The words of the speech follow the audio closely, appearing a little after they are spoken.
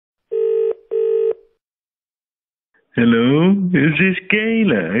Hello? Is this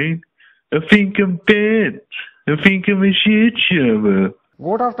Gayline? I think I'm bad. I think I'm a shit shower.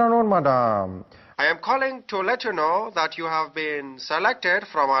 Good afternoon, madam. I am calling to let you know that you have been selected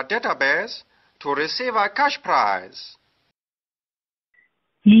from our database to receive a cash prize.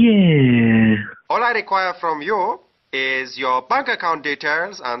 Yeah. All I require from you is your bank account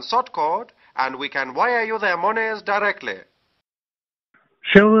details and sort code, and we can wire you their monies directly.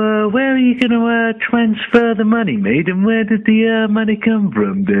 So, where are you gonna, transfer the money, mate? And where did the, money come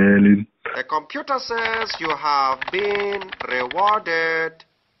from, darling? The computer says you have been rewarded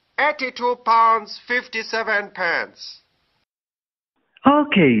 £82.57.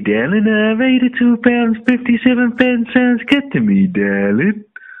 Okay, darling, £82.57 sounds good to me, darling.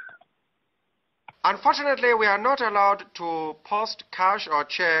 Unfortunately, we are not allowed to post cash or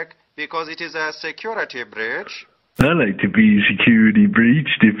check because it is a security breach. I like to be security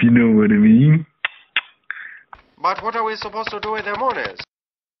breached, if you know what I mean. But what are we supposed to do with the monies?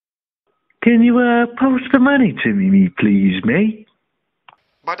 Can you, post the money to me, please, mate?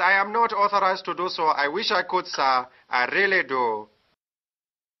 But I am not authorized to do so. I wish I could, sir. I really do.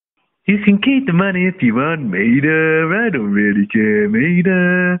 You can keep the money if you want, mate. I don't really care, mate.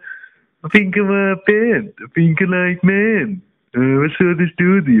 I think I'm a bad. I think I like man. I saw this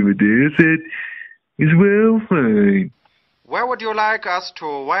dude the other day. I said, it's well fine. Where would you like us to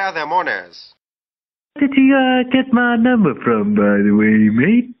wire the monies? Where did you, get my number from, by the way,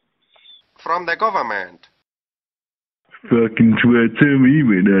 mate? From the government. Fucking twat, tell me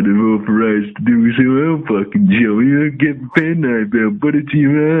when I'm authorized to do so. I'll fucking show you. Get the penknife out, put it to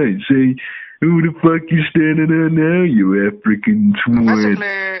your eye. Say, who the fuck you standing on now, you African twat?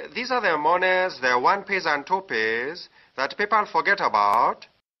 Basically, these are the monies, the 1p and 2ps that people forget about.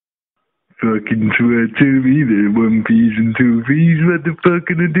 Fucking twat, tell me they're 1ps and 2ps. What the fuck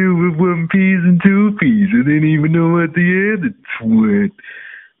can I do with 1ps and 2ps? I didn't even know what they had, the twat.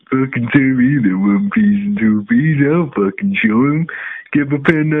 Fucking tell me they're 1ps and 2ps. I'll fucking show him. Get my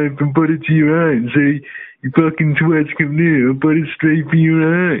penknife and put it to your eye and say, you fucking twats come near, I'll put it straight for your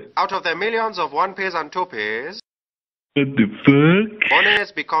eye. Out of the millions of 1ps and 2ps, what the fuck?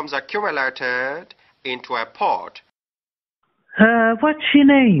 monies becomes accumulated into a pot. What's your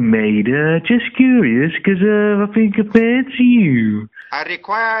name, mate? Just curious, 'cause I think I fancy you. I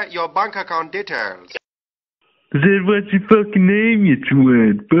require your bank account details. I said, what's your fucking name, you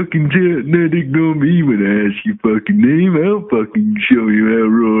twat? Fucking not ignore me when I ask your fucking name. I'll fucking show you how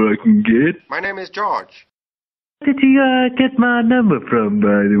raw I can get. My name is George. Where did you, get my number from,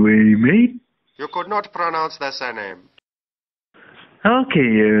 by the way, mate? You could not pronounce the surname.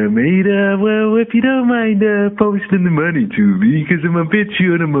 Okay, mate, well, if you don't mind, posting the money to me, 'cause I'm a bit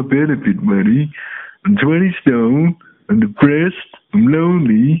short on my benefit money. I'm 20 stone, I'm depressed, I'm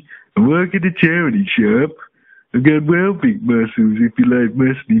lonely, I work at a charity shop. I've got well big muscles, if you like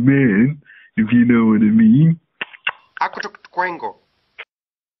muscly man, if you know what I mean. Agdgdgwngo.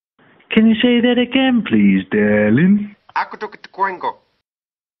 Can you say that again, please, darling? Agdgdgwngo.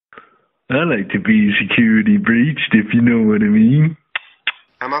 I like to be security breached, if you know what I mean.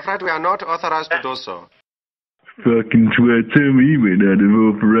 I'm afraid we are not authorized to do so. Fucking twat, tell me when I'm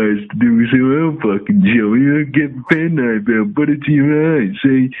authorized to do so. I'll fucking show you. Get the penknife out, put it to your eye.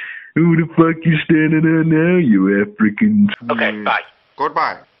 Say, who the fuck you standing on now, you African twat? Okay, bye.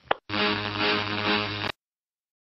 Goodbye.